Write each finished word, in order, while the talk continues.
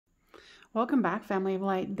Welcome back, family of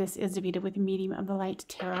light. This is Davida with Medium of the Light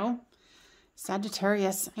Tarot.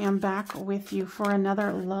 Sagittarius, I am back with you for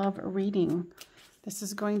another love reading. This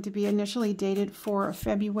is going to be initially dated for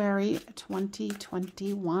February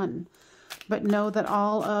 2021. But know that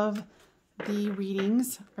all of the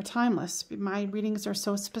readings are timeless. My readings are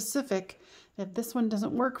so specific that if this one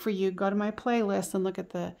doesn't work for you, go to my playlist and look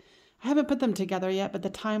at I haven't put them together yet, but the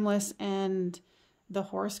timeless and the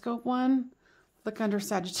horoscope one. Look under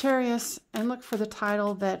Sagittarius and look for the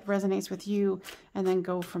title that resonates with you and then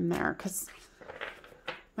go from there, because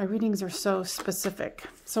my readings are so specific.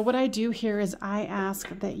 So what I do here is I ask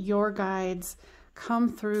that your guides come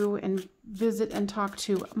through and visit and talk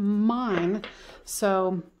to mine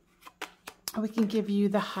so we can give you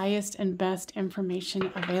the highest and best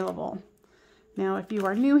information available. Now, if you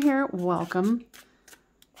are new here, welcome.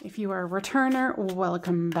 If you are a returner,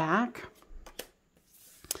 welcome back.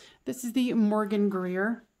 This is the Morgan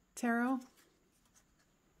Greer Tarot.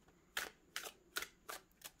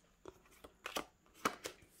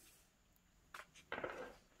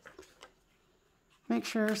 Make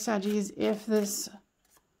sure, Saggies, if this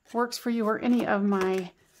works for you or any of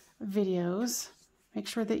my videos, make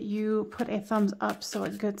sure that you put a thumbs up so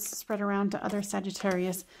it gets spread around to other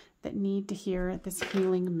Sagittarius that need to hear this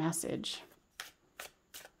healing message.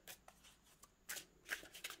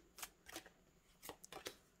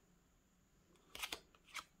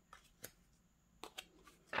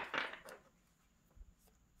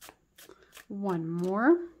 One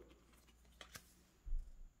more.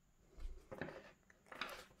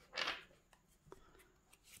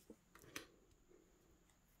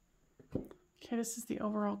 Okay, this is the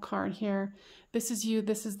overall card here. This is you,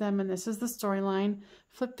 this is them, and this is the storyline.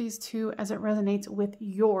 Flip these two as it resonates with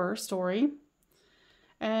your story.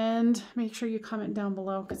 And make sure you comment down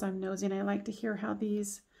below because I'm nosy and I like to hear how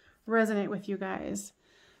these resonate with you guys.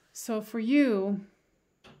 So for you,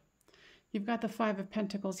 you've got the Five of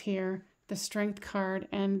Pentacles here, the Strength card,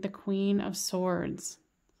 and the Queen of Swords.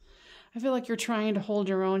 I feel like you're trying to hold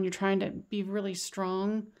your own. You're trying to be really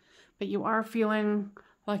strong, but you are feeling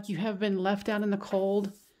like you have been left out in the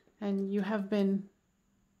cold and you have been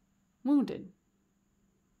wounded.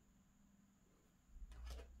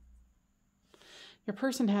 Your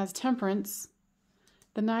person has Temperance,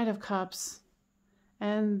 the Knight of Cups,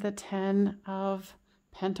 and the Ten of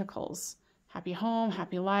Pentacles. Happy home,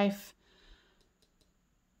 happy life,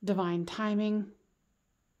 divine timing.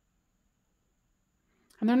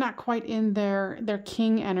 And they're not quite in their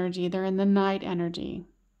king energy. They're in the knight energy.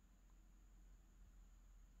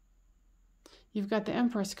 You've got the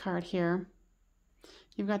Empress card here.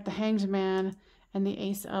 You've got the Hanged Man and the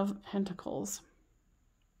Ace of Pentacles.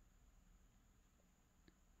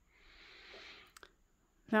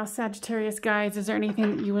 Now, Sagittarius guys, is there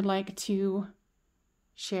anything that you would like to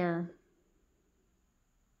share?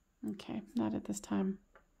 Okay, not at this time.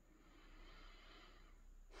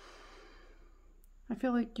 I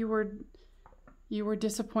feel like you were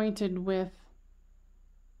disappointed with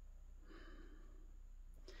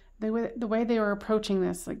the way they were approaching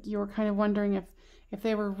this. Like you were kind of wondering if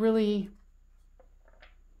they were really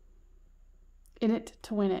in it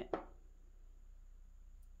to win it.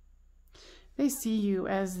 They see you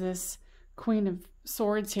as this Queen of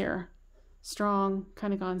Swords here, strong,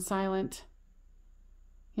 kind of gone silent.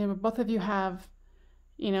 You know, both of you have,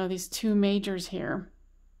 you know, these two majors here.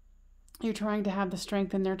 You're trying to have the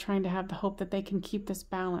strength and they're trying to have the hope that they can keep this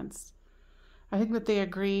balance. I think that they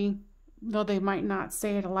agree, though they might not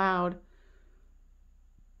say it aloud,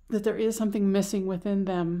 that there is something missing within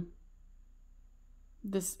them.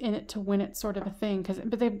 This in it to win it sort of a thing.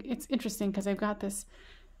 But it's interesting because they've got this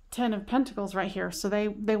Ten of Pentacles right here. So they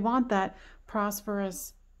want that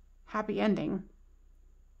prosperous, happy ending.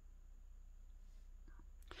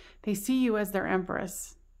 They see you as their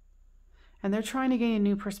Empress. And they're trying to gain a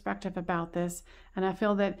new perspective about this. And I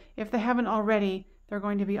feel that if they haven't already, they're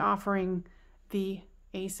going to be offering the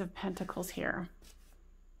Ace of Pentacles here.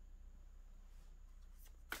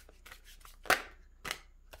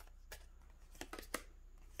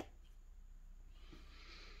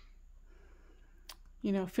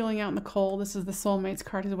 You know, feeling out in the cold. This is the Soulmates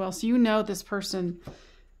card as well. So you know this person,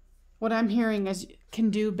 what I'm hearing is, can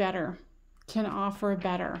do better, can offer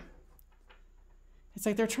better. It's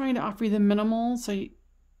like they're trying to offer you the minimal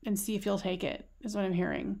and see if you'll take it, is what I'm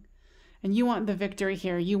hearing. And you want the victory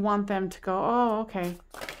here. You want them to go, oh, okay,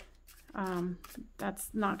 that's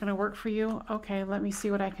not going to work for you. Okay, let me see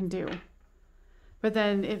what I can do. But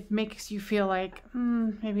then it makes you feel like,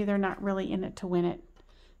 maybe they're not really in it to win it.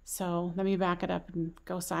 So let me back it up and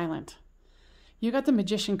go silent. You got the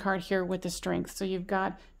Magician card here with the Strength. So you've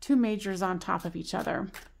got two majors on top of each other.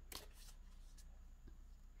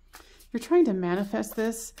 You're trying to manifest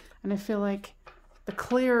this, and I feel like the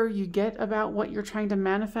clearer you get about what you're trying to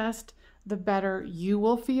manifest, the better you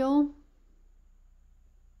will feel.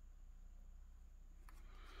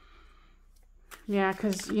 Yeah,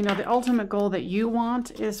 because, you know, the ultimate goal that you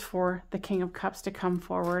want is for the King of Cups to come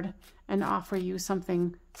forward and offer you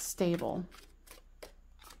something stable.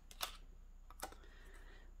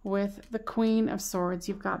 With the Queen of Swords,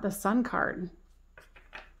 you've got the Sun card.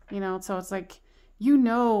 You know, so it's like, you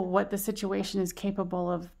know what the situation is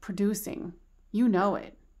capable of producing. You know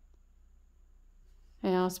it. You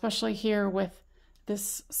know, especially here with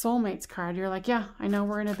this Soulmates card. You're like, yeah, I know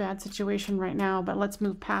we're in a bad situation right now, but let's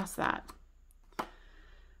move past that.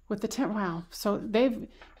 With the wow, so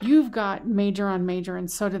you've got major on major,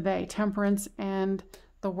 and so do they. Temperance and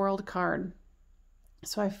the World card.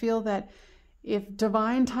 So I feel that if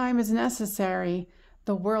divine time is necessary,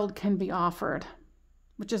 the world can be offered,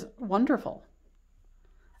 which is wonderful.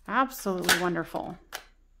 Absolutely wonderful.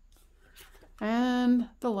 And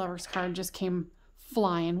the Lovers card just came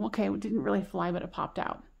flying. Okay, it didn't really fly, but it popped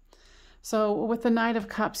out. So with the Knight of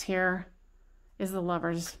Cups here is the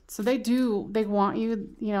Lovers. So they want you,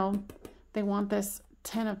 you know, they want this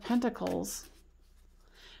Ten of Pentacles.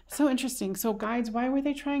 So interesting. So guides, why were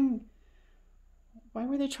they trying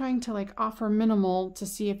to like offer minimal to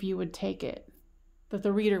see if you would take it? That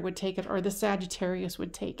the reader would take it, or the Sagittarius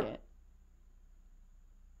would take it?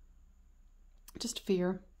 Just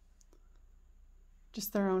fear.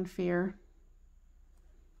 Just their own fear.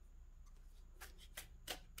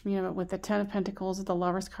 You know, with the Ten of Pentacles, the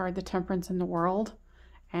Lovers card, the Temperance in the World,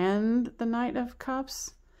 and the Knight of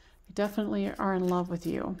Cups, they definitely are in love with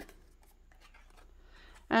you.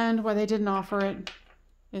 And why they didn't offer it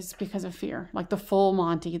is because of fear. Like the full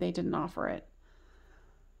Monty, they didn't offer it.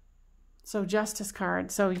 So Justice card.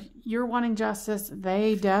 So you're wanting justice.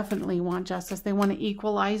 They definitely want justice. They want to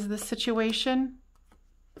equalize the situation.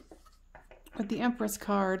 But the Empress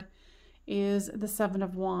card is the Seven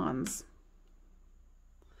of Wands.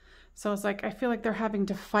 So it's like, I feel like they're having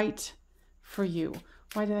to fight for you.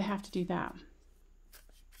 Why do they have to do that?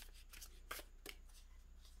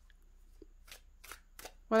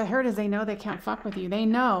 What I heard is they know they can't fuck with you. They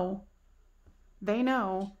know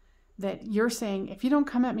that you're saying, if you don't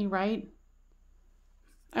come at me right,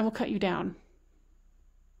 I will cut you down.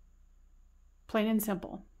 Plain and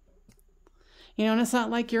simple. You know, and it's not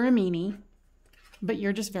like you're a meanie, but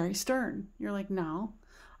you're just very stern. You're like, no,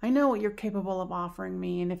 I know what you're capable of offering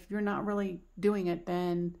me, and if you're not really doing it,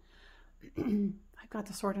 then I've got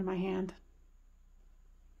the sword in my hand.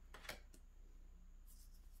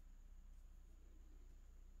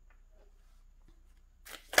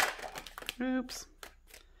 Oops.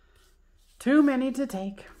 Too many to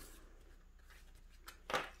take.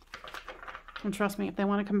 And trust me, if they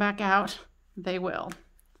want to come back out, they will.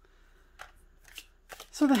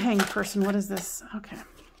 So the Hanged Person, what is this? Okay.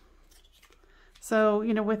 So,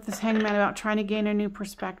 you know, with this Hangman about trying to gain a new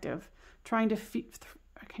perspective, trying to,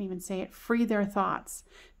 I can't even say it, free their thoughts,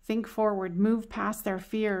 think forward, move past their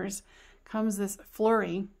fears, comes this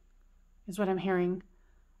flurry, is what I'm hearing,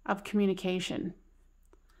 of communication.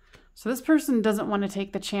 So this person doesn't want to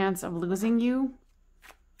take the chance of losing you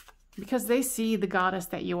because they see the goddess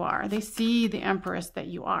that you are. They see the empress that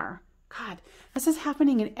you are. God, this is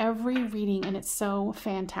happening in every reading, and it's so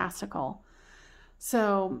fantastical.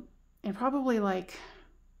 So in probably like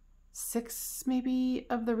 6 maybe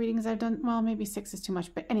of the readings I've done, well, maybe 6 is too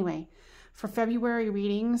much, but anyway, for February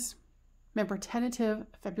readings, remember, tentative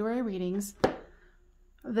February readings,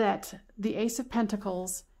 that the Ace of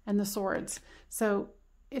Pentacles and the Swords. So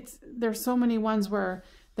there's so many ones where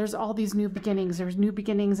there's all these new beginnings. There's new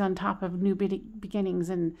beginnings on top of new beginnings,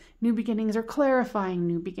 and new beginnings are clarifying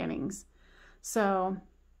new beginnings. So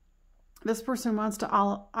this person wants to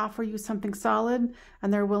offer you something solid,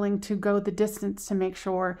 and they're willing to go the distance to make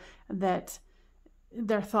sure that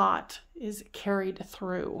their thought is carried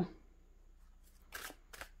through.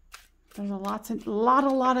 There's a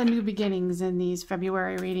lot of new beginnings in these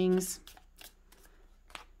February readings.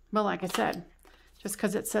 But like I said, just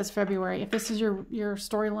because it says February, if this is your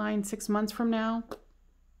storyline 6 months from now,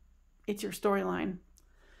 it's your storyline.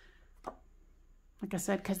 Like I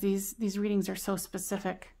said, because these readings are so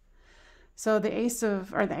specific. So the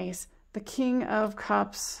the King of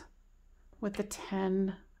Cups with the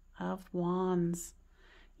 10 of Wands.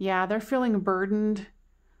 Yeah, they're feeling burdened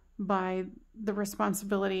by the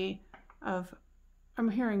responsibility of, I'm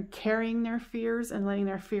hearing, carrying their fears and letting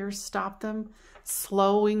their fears stop them,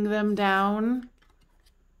 slowing them down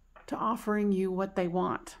to offering you what they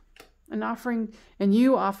want, and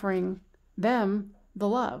you offering them the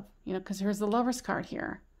love, you know, because here's the Lover's card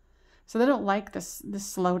here. So they don't like this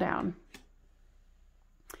slowdown,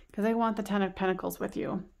 because they want the Ten of Pentacles with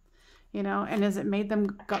you, you know. And has it made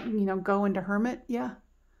them go, you know, go into hermit? Yeah.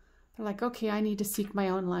 They're like, okay, I need to seek my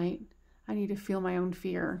own light. I need to feel my own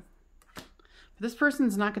fear. But this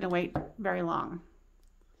person's not going to wait very long.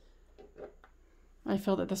 I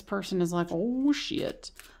feel that this person is like, oh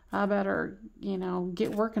shit, I better, you know,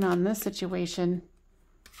 get working on this situation.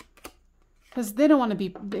 Because they don't want to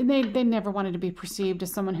be, they never wanted to be perceived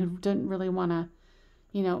as someone who didn't really want to,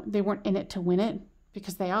 you know, they weren't in it to win it,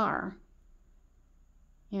 because they are.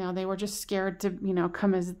 You know, they were just scared to, you know,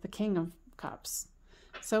 come as the King of Cups.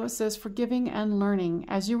 So it says, forgiving and learning.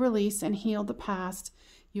 As you release and heal the past,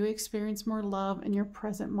 you experience more love in your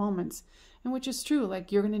present moments. And which is true,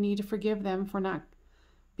 like you're going to need to forgive them for not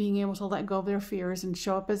being able to let go of their fears and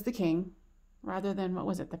show up as the king, rather than, what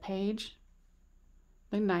was it, the Page?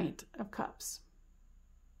 The Knight of Cups.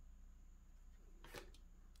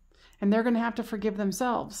 And they're going to have to forgive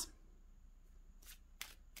themselves.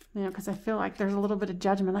 You know, because I feel like there's a little bit of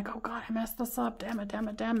judgment, like, oh God, I messed this up, damn it, damn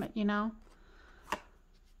it, damn it, you know?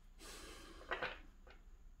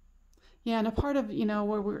 Yeah, and a part of, you know,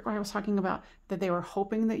 where I was talking about that they were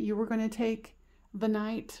hoping that you were going to take the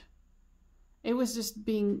Knight, it was just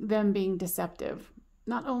them being deceptive.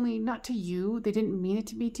 Not to you, they didn't mean it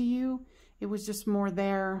to be to you. It was just more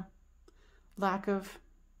their lack of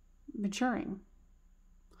maturing.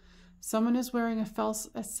 Someone is wearing a false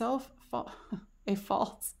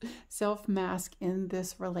self mask in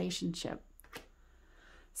this relationship.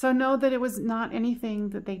 So know that it was not anything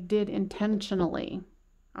that they did intentionally,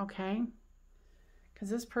 okay? Because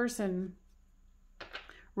this person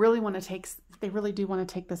really they really do want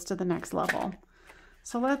to take this to the next level.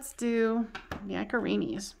 So let's do the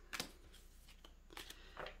Icarinis.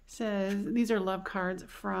 Says, these are love cards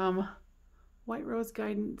from White Rose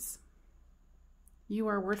Guidance. You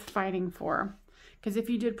are worth fighting for. Because if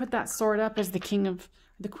you did put that sword up as the Queen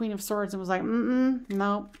of Swords and was like, nope,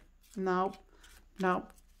 nope,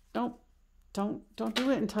 nope, nope, don't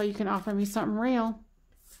do it until you can offer me something real.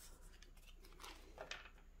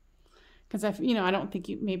 Because I don't think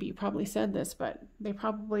maybe you probably said this, but they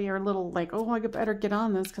probably are a little like, oh, I better get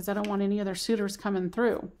on this because I don't want any other suitors coming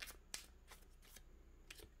through.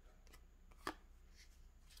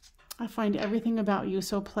 I find everything about you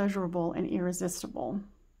so pleasurable and irresistible.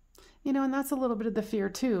 You know, and that's a little bit of the fear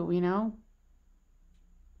too, you know?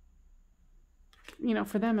 You know,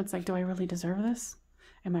 for them, it's like, do I really deserve this?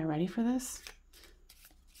 Am I ready for this?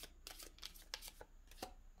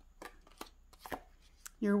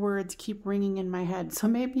 Your words keep ringing in my head. So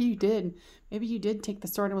maybe you did. Maybe you did take the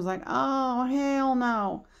sword and was like, oh, hell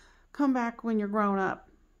no. Come back when you're grown up.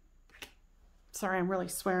 Sorry, I'm really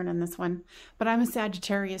swearing in this one. But I'm a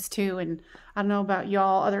Sagittarius too. And I don't know about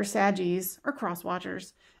y'all, other Saggies or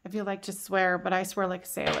cross-watchers, if you like to swear, but I swear like a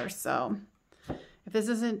sailor. So if this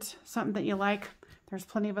isn't something that you like, there's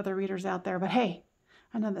plenty of other readers out there. But hey,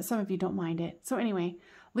 I know that some of you don't mind it. So anyway,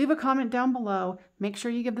 leave a comment down below. Make sure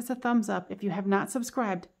you give this a thumbs up. If you have not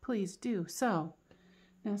subscribed, please do so.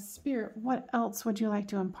 Now, Spirit, what else would you like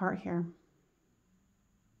to impart here?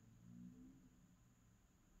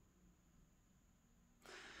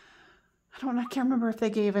 I can't remember if they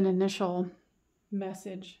gave an initial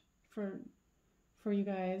message for you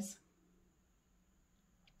guys.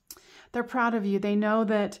 They're proud of you. They know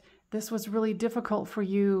that this was really difficult for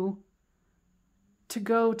you to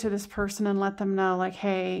go to this person and let them know, like,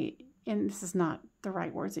 hey, and this is not the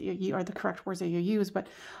right words that you are the correct words that you use, but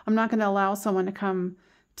I'm not going to allow someone to come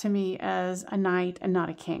to me as a knight and not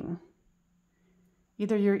a king.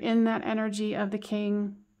 Either you're in that energy of the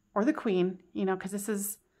king or the queen, you know, because this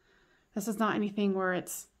is not anything where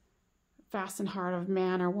it's fast and hard of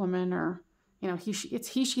man or woman or, you know, it's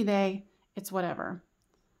he, she, they, it's whatever.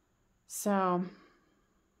 So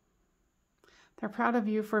they're proud of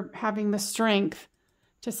you for having the strength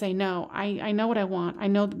to say, no, I know what I want. I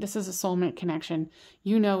know that this is a soulmate connection.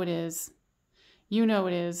 You know it is. You know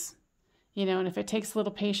it is. You know, and if it takes a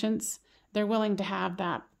little patience, they're willing to have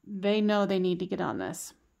that. They know they need to get on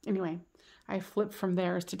this. Anyway, I flipped from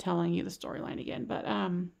theirs to telling you the storyline again. But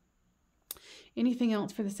anything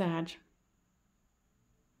else for the Sag?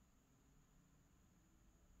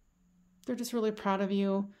 They're just really proud of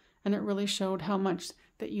you, and it really showed how much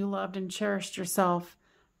that you loved and cherished yourself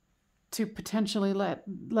to potentially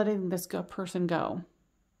letting this person go.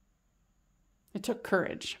 It took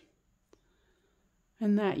courage.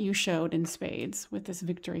 And that you showed in spades with this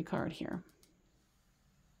victory card here.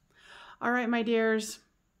 All right, my dears.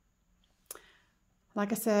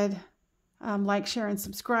 Like I said, like, share, and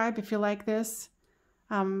subscribe if you like this.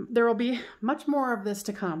 There will be much more of this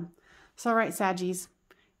to come. So, all right, Saggies,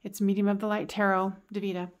 It's Medium of the Light Tarot,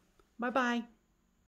 Davida. Bye-bye.